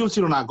কোনো শিডিউল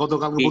ছিল না,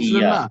 গতকালকে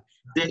বলছিলেন না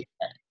যে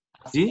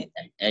জি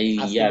এই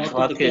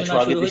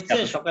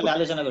সকালে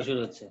আলোচনা শুরু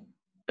হচ্ছে।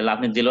 তাহলে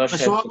আপনি দিলওয়ার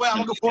সাহেব, সোহাগ ভাই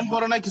আমাকে ফোন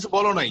করে নাই, কিছু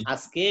বলো নাই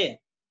আজকে?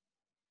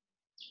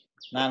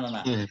 না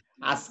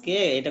আজকে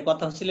এটা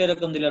কথা হচ্ছিল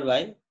এরকম, দিলওয়ার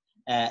ভাই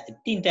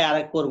 3টায়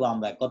আরেক করবো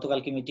আমরা।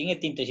 গতকালকে মিটিং এ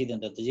 3টে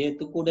সিদ্ধান্ত হচ্ছে,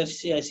 যেহেতু কোর্টের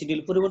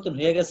শিডিউল পরিবর্তন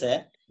হয়ে গেছে,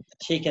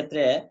 সেই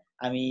ক্ষেত্রে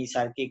আমি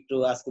স্যারকে একটু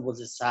আজকে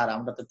বলছি, স্যার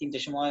আমরা তো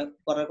 3টার সময়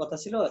করার কথা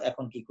ছিল,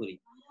 এখন কি করি?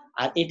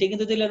 আর এটা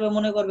কিন্তু দিলের ভাই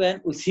মনে করবেন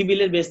ওই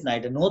সিভিলের বেস না,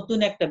 এটা নতুন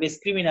একটা বেস,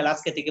 ক্রিমিনাল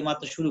আজকে থেকে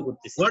মাত্র শুরু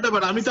করতেছে।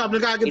 হোয়াটএভার, আমি তো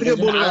আপনাকে আগে এটার থেকে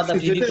জন্য বলে আলাদা রাখছি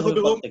ফি যেটাই দিতে হবে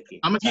হবে হোক প্রত্যেককে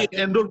আমাকে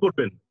স্যারকে। এনরোল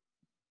করবেন।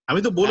 আমি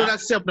তো বলে হ্যাঁ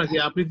রাখছি আপনাকে,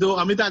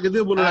 আমি তো আগে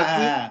থেকে বলে হ্যাঁ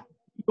রাখছি হ্যাঁ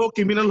হোক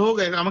ক্রিমিনাল হোক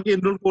আমাকে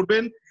এনরোল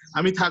করবেন,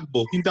 আমি থাকবো।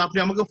 কিন্তু আপনি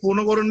আমাকে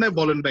ফোনও করেন নাই,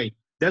 বলেন নাই।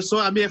 দ্যাটস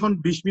ওয়াই আমি এখন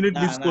 20 মিনিট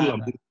না মিস না করলাম।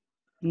 না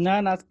না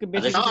না, আজকে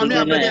বেশি আচ্ছা তাও কিছু আমি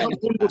নেই আপনাকে নাই। এখন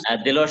ফোন করছি।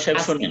 দেলোয়ার সাহেব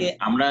শোনেন, আজকে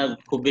আমরা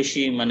খুব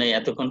বেশি মানে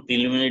এতক্ষণ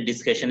প্রিলিমিনারি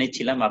ডিসকাশনে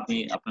ছিলাম,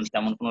 আপনার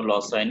তেমন কোনো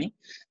লস হয়নি।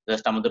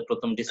 জাস্ট আমাদের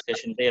প্রথম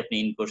ডিসকাশনটাই আপনি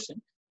ইন করছেন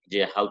যে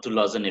how to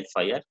lodge N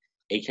FIR,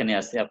 এইখানে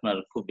আছে, আপনার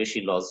খুব বেশি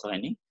লস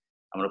হয়নি।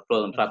 আমরা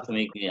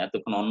প্রাথমিক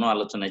এতক্ষণ অন্য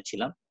আলোচনায়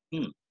ছিলাম।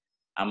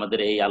 আমাদের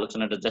এই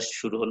আলোচনাটা জাস্ট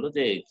শুরু হলো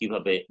যে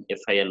কিভাবে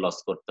এফআইআর লস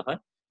করতে হয়।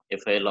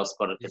 এফআইআর লস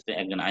করার ক্ষেত্রে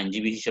একজন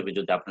আইনজীবী হিসেবে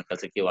যদি আপনার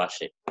কাছে কেউ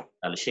আসে,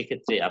 তাহলে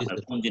সেক্ষেত্রে আপনার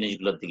কোন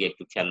জিনিসগুলোর দিকে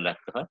একটু খেয়াল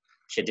রাখতে হয়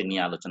সেটা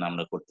নিয়ে আলোচনা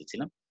আমরা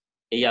করতেছিলাম।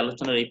 এই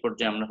আলোচনার এই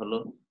পর্যায়ে আমরা হলো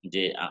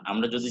যে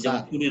আমরা যদি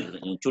যেমন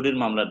চুরির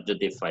মামলার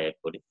যদি এফআইআর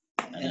করি।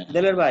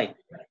 দেলের ভাই।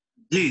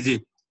 জি জি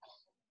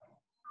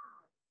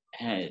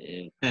হ্যাঁ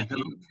হ্যাঁ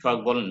হ্যালো সব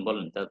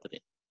বলেন তাড়াতাড়ি।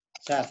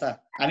 স্যার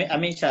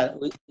আমি স্যার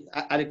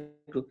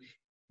আরেকটু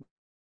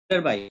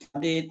ভাই,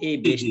 আমাদের এই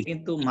জি বেশ জি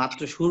কিন্তু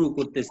মাত্র শুরু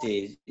করতেছে,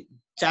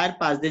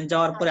 4-5 দিন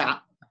যাওয়ার পরে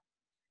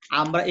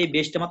আমরা এই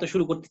বেসটা মাত্র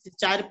শুরু করতেছি,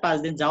 4-5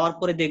 দিন যাওয়ার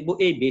পরে দেখবো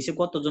এই বেসে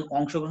কতজন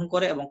অংশগ্রহণ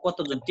করে এবং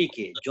কতজন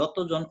টিকে।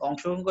 যতজন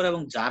অংশগ্রহণ করে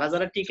এবং যারা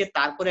যারা টিকে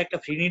তারপরে একটা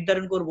ফি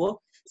নির্ধারণ করব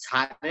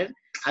স্যারের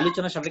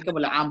আলোচনা সাপেক্ষে,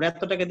 বলে আমরা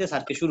এত টাকা দিয়ে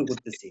স্যারকে শুরু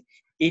করতেছি।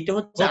 এইটা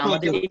হচ্ছে ওকে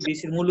আমাদের ওকে এই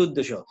বেসের মূল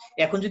উদ্দেশ্য।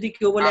 এখন যদি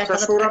কেউ বলে আচ্ছা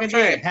 1000 সৌরভ টাকা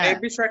দিয়ে, সাহেব, হ্যাঁ এই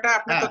বিষয়টা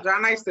আপনি তো হ্যাঁ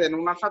জানাইছেন,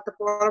 ওনার সাথে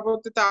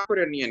পরবর্তীতে আপ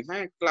করে নিয়েন।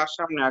 হ্যাঁ, ক্লাস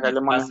সামনে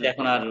আগাইলে মনে হয়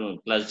এখন আর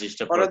ক্লাস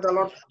ডিস্টার্ব পরে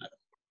দলন।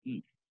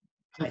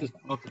 ওকে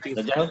ওকে ঠিক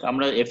আছে। যাই হোক,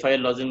 আমরা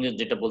এফআইআর লজিং এর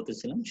যেটা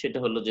বলতেছিলাম সেটা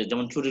হলো যে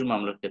যেমন চুরির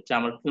মামলার ক্ষেত্রে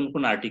আমার কোন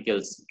কোন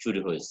আর্টিকেলস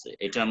চুরি হয়েছে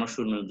এটা আমার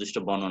সুনির্দিষ্ট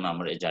বর্ণনা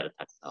আমার এজাহারে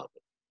থাকতে হবে।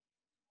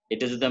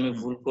 এটা যদি আমি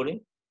ভুল করি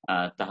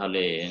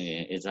তাহলে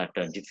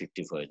এজাহারটা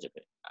ডিফেক্টিভ হয়ে যাবে।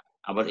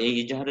 আবার এই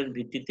এজাহারের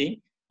ভিত্তিতেই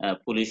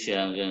পুলিশ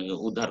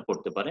উদ্ধার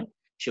করতে পারে।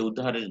 সে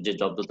উদ্ধারের যে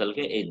জব্দ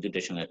তালিকা এই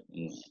দুইটার সঙ্গে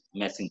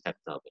ম্যাচিং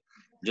থাকতে হবে।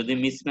 যদি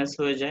মিসম্যাচ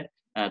হয়ে যায়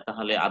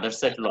তাহলে আদার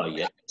সাইড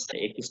লয়ার,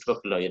 একুইস্ট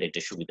পক্ষ লয়ার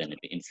এটা সুবিধা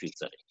নেবে ইন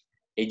ফিউচারে।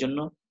 এই জন্য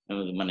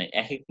মানে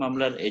এক এক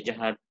মামলার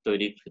এজাহার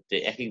তৈরির ক্ষেত্রে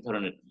এক এক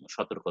ধরনের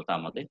সতর্কতা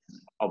আমাদের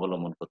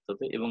অবলম্বন করতে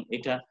হবে। এবং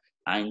এটা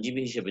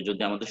আইনজীবী হিসেবে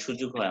যদি আমাদের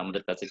সুযোগ হয়,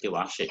 আমাদের কাছে কেউ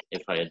আসে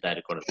এফআইআর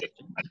দায়ের করার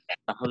ক্ষেত্রে,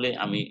 তাহলে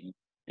আমি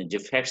যে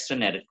ফ্যাক্টসটা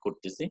ন্যারেট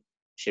করতেছি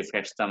সেই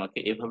ফ্যাক্টসটা আমাকে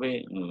এভাবে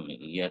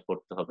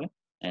করতে হবে,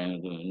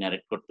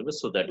 ন্যারেট করতে হবে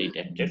so that it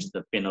attracts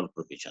the penal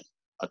provision.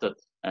 অর্থাৎ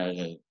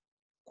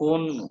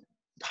কোন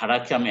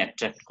ধারাকে আমি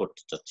অ্যাট্রাক্ট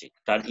করতে চাচ্ছি,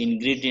 তার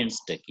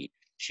ইনগ্রেডিয়েন্টসটা কি,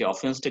 সেই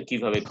অফেন্সটা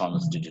কিভাবে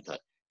কনস্টিটিউট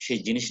হয়, সেই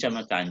জিনিসটা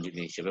আমাকে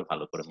আইনজীবী হিসেবে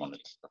ভালো করে মনে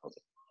রাখতে হবে।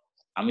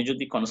 আমি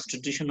যদি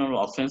কনস্টিটিউশনাল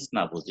অফেন্স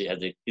না বুঝি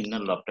as a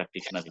criminal law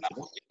practitioner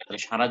হিসেবে, তাহলে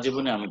সারা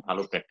জীবনে আমি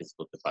ভালো প্র্যাকটিস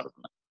করতে পারবো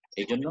না।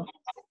 এই জন্য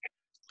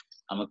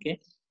আমাকে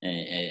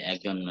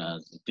একজন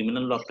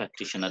ক্রিমিনাল ল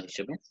প্র্যাকটিশনার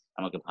হিসেবে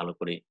আমাকে ভালো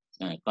করে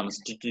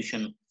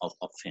কনস্টিটিউশন অফ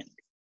অফেন্স,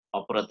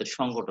 অপরাধের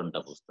সংগঠনটা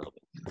বুঝতে হবে।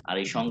 আর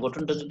এই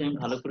সংগঠনটা যদি আমি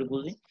ভালো করে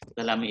বুঝি,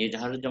 তাহলে আমি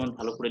এজাহারে যেমন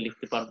ভালো করে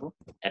লিখতে পারবো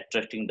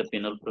অ্যাট্রাক্টিং দ্য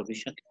পেনাল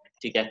প্রভিশন,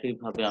 ঠিক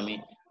একইভাবে আমি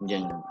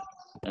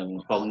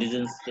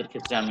কগনিজেন্স এর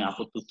ক্ষেত্রে আমি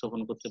আপত্তি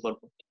উত্থাপন করতে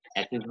পারবো।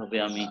 একইভাবে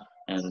আমি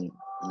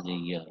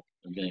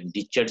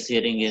ডিসচার্জ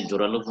হিয়ারিং এ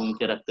জোরালো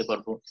ভূমিকা রাখতে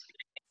পারবো।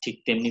 ঠিক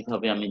তেমনি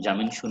ভাবে আমি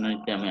জামিন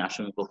শুনানিতে আমি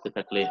আসামি পক্ষে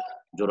থাকলে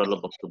জোরালো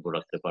বক্তব্য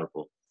রাখতে পারবো।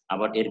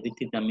 আবার এর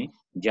ভিত্তিতে আমি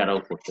জেরাও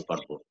করতে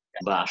পারবো,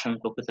 বা আসামি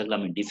পক্ষে থাকলে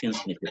আমি ডিফেন্স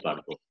নিতে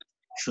পারবো,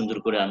 সুন্দর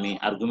করে আমি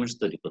আর্গুমেন্টস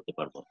তৈরি করতে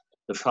পারবো।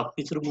 তো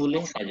সবকিছুর মূলে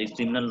as a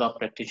criminal law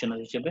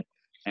practitioner হিসেবে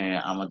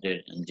আমাদের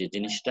যে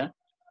জিনিসটা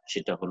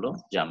সেটা হলো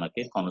যে আমাকে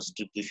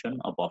কনস্টিটিউশন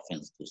অফ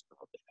অফেন্স বুঝতে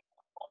হবে।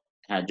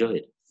 হ্যাঁ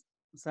Zahir.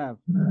 Sir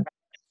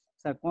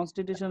sir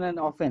constitution and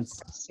offence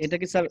এটা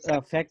কি স্যার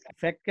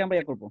ফ্যাক্ট কে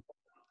আমরা করব?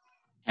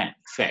 হ্যাঁ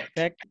ফ্যাক্ট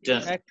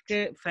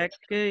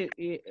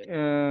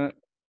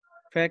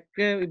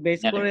ফ্যাক্টকে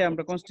বেস করে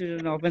আমরা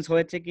কনস্টিটিউশন অফেন্স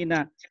হয়েছে কিনা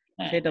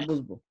সেটা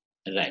বুঝবো।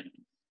 রাইট,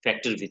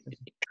 ফ্যাক্টের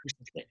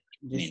ভিত্তিতে।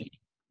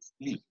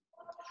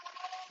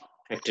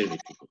 ফ্যাক্টের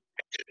ভিত্তিতে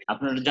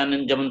আপনারা জানেন,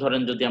 যেমন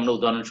ধরেন যদি আমরা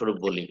উদাহরণস্বরূপ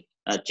বলি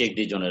চেক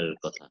ডিজনের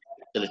কথা,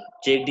 তাহলে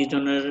চেক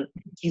ডিজনের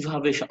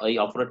কিভাবে এই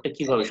অপরাধটা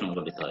কিভাবে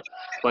সংঘটিত হয়।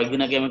 কয়েকদিন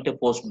আগে আমি একটা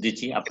পোস্ট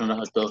দিচ্ছি, আপনারা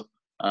হয়তো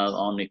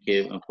অনেকে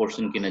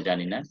পড়ছেন কিনা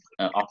জানি না,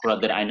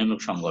 অপরাধের আইনানুগ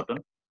সংগঠন।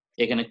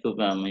 এখানে খুব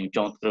আমি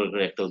চমৎকার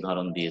করে একটা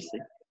উদাহরণ দিয়েছি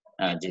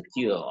যে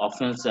কি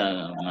অফেন্স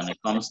মানে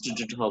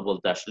কনস্টিটিউট হওয়া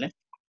বলতে আসলে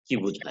কি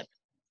বোঝায়।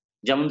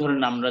 যেমন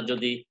ধরেন আমরা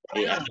যদি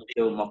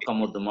কেউ মক্কা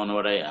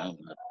মনোয়ারায়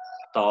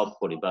তাওয়াফ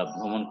করি বা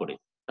ভ্রমণ করি,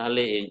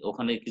 তাহলে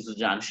ওখানে কিছু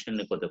যে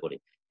আনুষ্ঠানিকতা করি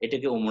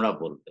এটাকে উমরা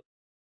বলবে।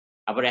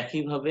 আবার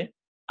একইভাবে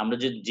আমরা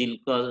যে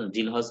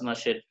জিলহজ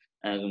মাসের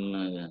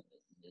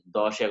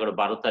 10, 11,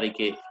 12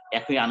 তারিখে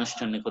একই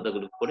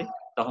আনুষ্ঠানিকতাগুলো করি,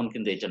 তখন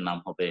কিন্তু এটার নাম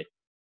হবে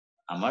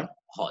আমার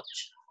হজ।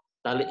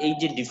 তাহলে এই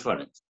যে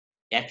ডিফারেন্স,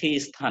 একই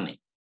স্থানে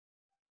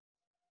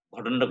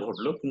ঘটনাটা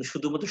ঘটলো কিন্তু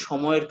শুধুমাত্র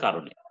সময়ের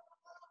কারণে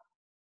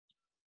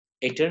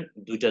এটার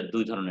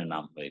দুই ধরনের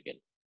নাম হয়ে গেল।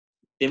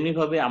 তেমনি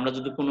ভাবে আমরা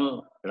যদি কোনো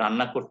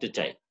রান্না করতে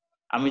চাই,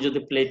 আমি যদি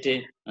প্লেটে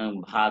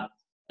ভাত,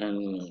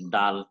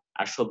 ডাল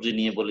আর সবজি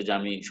নিয়ে বলি যে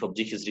আমি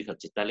সবজি খিচড়ি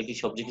খাচ্ছি, তাহলে কি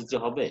সবজি খিচড়ি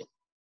হবে?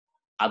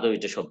 আদৌ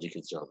এটা সবজি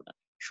খিচড়ি হবে না।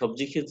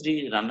 সবজি খিচড়ি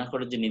রান্না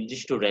করার যে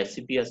নির্দিষ্ট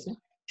রেসিপি আছে,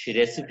 সেই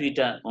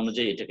রেসিপিটা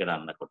অনুযায়ী এটাকে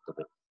রান্না করতে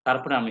হবে।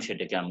 তারপরে আমি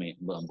সেটাকে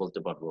বলতে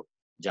পারবো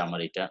যে আমার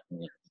এটা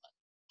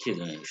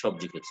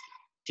সবজি খিচড়ি।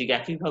 ঠিক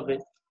একইভাবে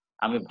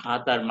আমি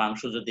ভাত আর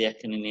মাংস যদি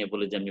একখানে নিয়ে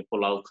বলি যে আমি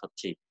পোলাও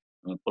খাচ্ছি,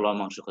 পোলাও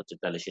মাংস খাচ্ছি,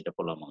 তাহলে সেটা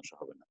পোলাও মাংস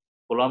হবে না।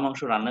 পোলাও মাংস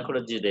রান্না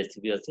করার যে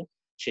রেসিপি আছে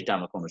সেটা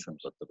আমাকে অনুসরণ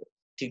করতে হবে।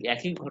 ঠিক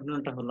একই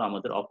ঘটনাটা হলো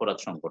আমাদের অপরাধ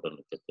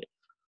সংগঠনের ক্ষেত্রে।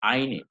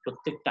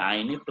 প্রত্যেকটা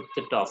আইনে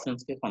প্রত্যেকটা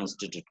অফেন্সকে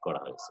কনস্টিটিউট করা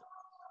হয়েছে।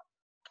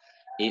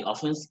 এই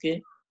অফেন্সকে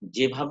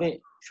যেভাবে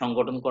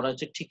সংগঠন করা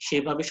হচ্ছে ঠিক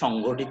সেভাবে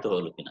সংগঠিত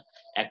হলো কিনা।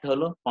 একটা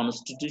হলো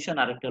কনস্টিটিউশন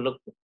আর একটা হলো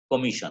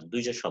কমিশন,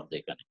 দুইটা শব্দ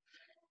এখানে।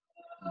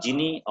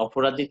 যিনি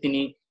অপরাধী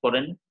তিনি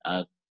করেন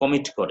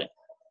কমিট করেন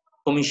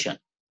কমিশন,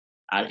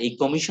 আর এই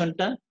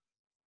কমিশনটা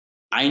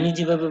আইনি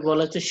যেভাবে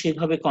বলা হচ্ছে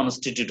সেভাবে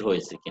কনস্টিটিউট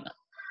হয়েছে কিনা।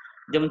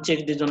 যেমন চেক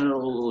ডিজনের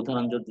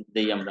উদাহরণ যদি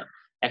দেই আমরা,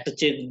 একটা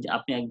চেক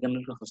আপনি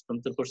একজনের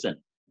হস্তান্তর করছেন,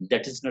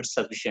 that is not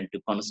sufficient two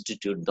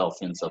constitute the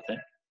offence of A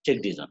check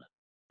dishonour.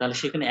 তাহলে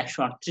সেখানে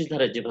 138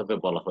 ধারায় যেভাবে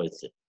বলা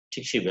হয়েছে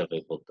ঠিক সেভাবে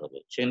বলতে হবে।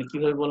 সেখানে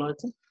কিভাবে বলা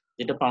হয়েছে,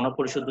 যেটা পাওনা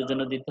পরিশোধের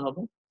জন্য দিতে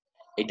হবে,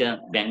 এটা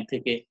ব্যাংক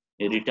থেকে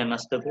রিটার্ন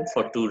আসতে হবে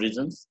for 2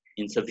 reasons,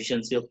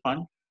 insufficiency of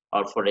fund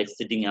or for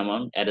exceeding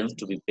amount arranged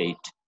to be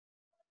paid।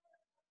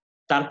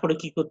 তারপরে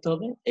কি করতে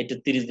হবে, এটা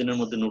 30 দিনের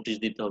মধ্যে নোটিশ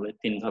দিতে হবে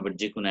 3 ভাবের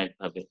যে কোনো এক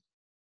ভাবে।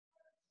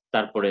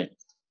 তারপরে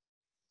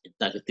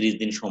তাকে 30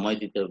 দিন সময়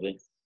দিতে হবে,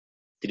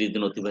 30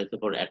 দিন অতিবাহিত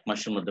পর 1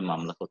 মাসের মধ্যে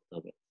মামলা করতে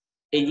হবে।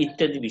 এই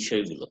ইত্যাদি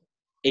বিষয়গুলো,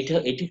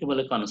 এটাকে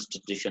বলে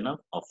কনস্টিটিউশন অফ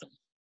অফেন্স।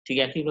 ঠিক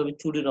একইভাবে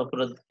চুরির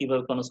অপরাধ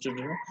কিভাবে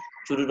কনস্টিটিউট হয়,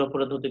 চুরির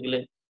অপরাধ হতে গেলে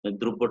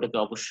দ্রব্যটাকে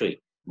অবশ্যই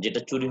যেটা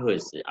চুরি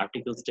হয়েছে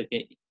আর্টিকেলসটাকে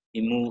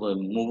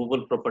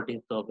মুভেবল প্রপার্টি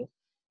হতে হবে।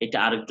 এটা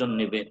আরেকজন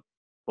নেবে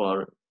ফর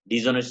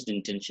ডিসঅনেস্ট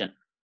ইন্টেনশন,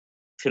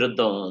 ফেরত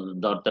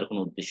দেওয়ার তার কোনো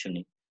উদ্দেশ্য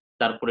নেই।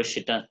 তারপরে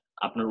সেটা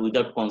আপনার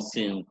উইদাউট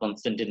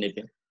কনসেন্টে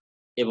নেবে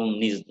এবং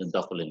নিজ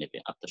দখলে নেবে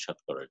আত্মসাৎ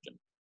করার জন্য।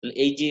 তাহলে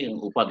এই যে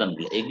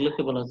উপাদানগুলো,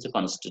 এগুলোকে বলা হচ্ছে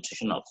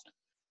কনস্টিটিউশন অফেন্স।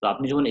 তো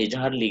আপনি যখন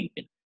এজাহার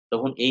লিখবেন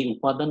তখন এই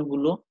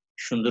উপাদানগুলো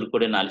সুন্দর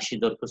করে নালিশি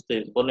দরখাস্তে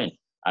বলেন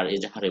আর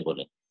এজাহারে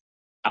বলেন,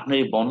 আপনার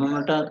এই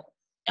বর্ণনাটা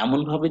এমন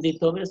ভাবে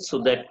দিতে হবে so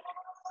that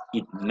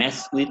it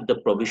match with the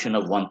provision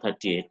of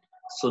 138,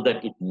 so that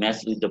it match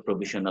with the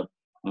provision of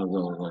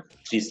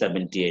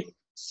 378,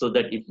 so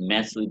that it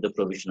match with the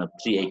provision of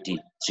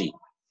 383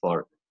 for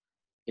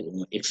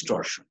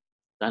extortion।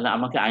 তাহলে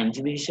আমাকে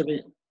আইনজীবী হিসেবে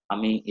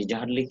আমি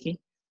এজাহার লিখি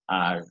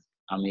আর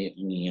আমি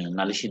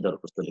নালিশি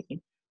দরখাস্ত লিখি,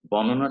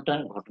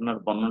 ঘটনার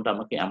বর্ণনাটা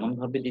আমাকে এমন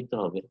ভাবে দিতে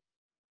হবে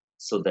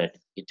so that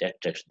it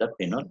attracts the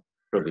penal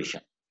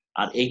provision।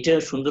 আর এইটা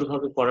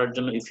সুন্দরভাবে করার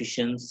জন্য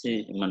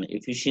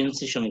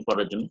এফিসিয়েন্সির সঙ্গে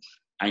করার জন্য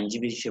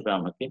আইনজীবী হিসেবে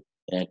আমাকে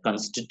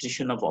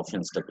কনস্টিটিউশন অফ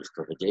অফেন্সটা বুঝতে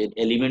হবে, যে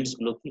এলিমেন্টস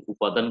গুলো কি,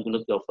 উপাদানগুলো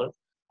কি অফার,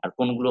 আর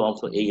কোনগুলো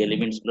এই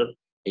এলিমেন্টস গুলোর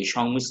এই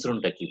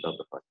সংমিশ্রণটা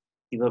কিভাবে হয়,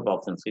 কিভাবে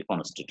অফেন্সকে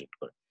কনস্টিটিউট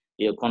করে।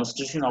 এই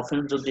কনস্টিটিউশন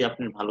অফেন্স যদি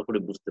আপনি ভালো করে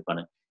বুঝতে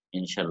পারেন,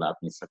 ইনশাআল্লাহ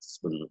আপনি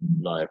সাকসেসফুল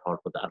লয়ার হওয়ার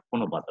পথে আর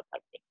কোনো বাধা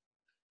থাকবে না।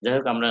 যাই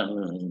হোক, আমরা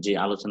যে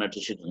আলোচনাটি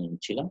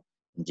ছিলাম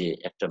যে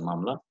একটা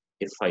মামলা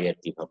এফআইআর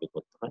কিভাবে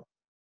করতে হয়,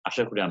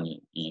 আশা করি আমি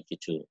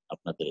কিছু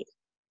আপনাদের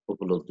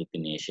উপলব্ধি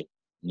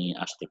নিয়ে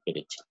আসতে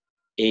পেরেছি।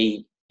 এই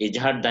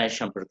এজাহার দায়ের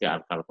সম্পর্কে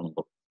আর কারো কোনো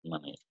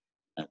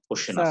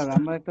কোশ্চেন আছে? স্যার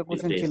আমার একটা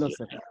কোশ্চেন ছিল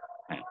স্যার।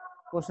 হ্যাঁ,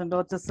 কোশ্চেনটা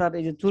হচ্ছে স্যার,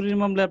 এই যে চুরির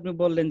মামলায় আপনি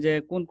বললেন যে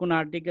কোন কোন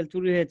আর্টিকেল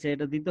চুরি হয়েছে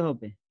এটা দিতে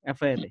হবে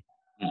এফআইআর এ,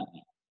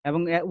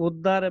 এবং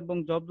উদ্ধার এবং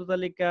জব্দ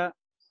তালিকা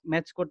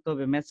ম্যাচ করতে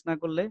হবে, ম্যাচ না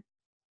করলে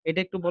এটা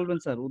একটু বলবেন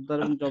স্যার, উদ্ধার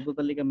এবং জব্দ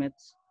তালিকা ম্যাচ।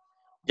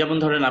 যেমন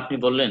ধরেন আপনি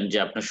বললেন যে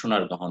আপনার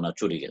সোনার গহনা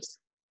চুরি গেছে,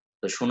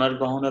 তো সোনার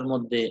গহনার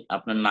মধ্যে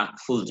আপনার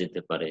নাকফুল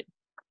যেতে পারে,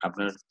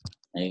 আপনার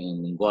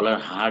গলার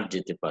হার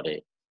যেতে পারে,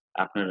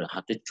 আপনার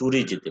হাতে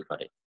চুড়ি যেতে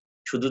পারে।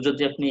 শুধু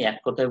যদি আপনি এক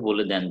কথায়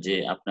বলে দেন যে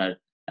আপনার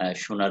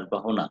সোনার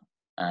গহনা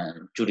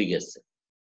চুরি গেছে,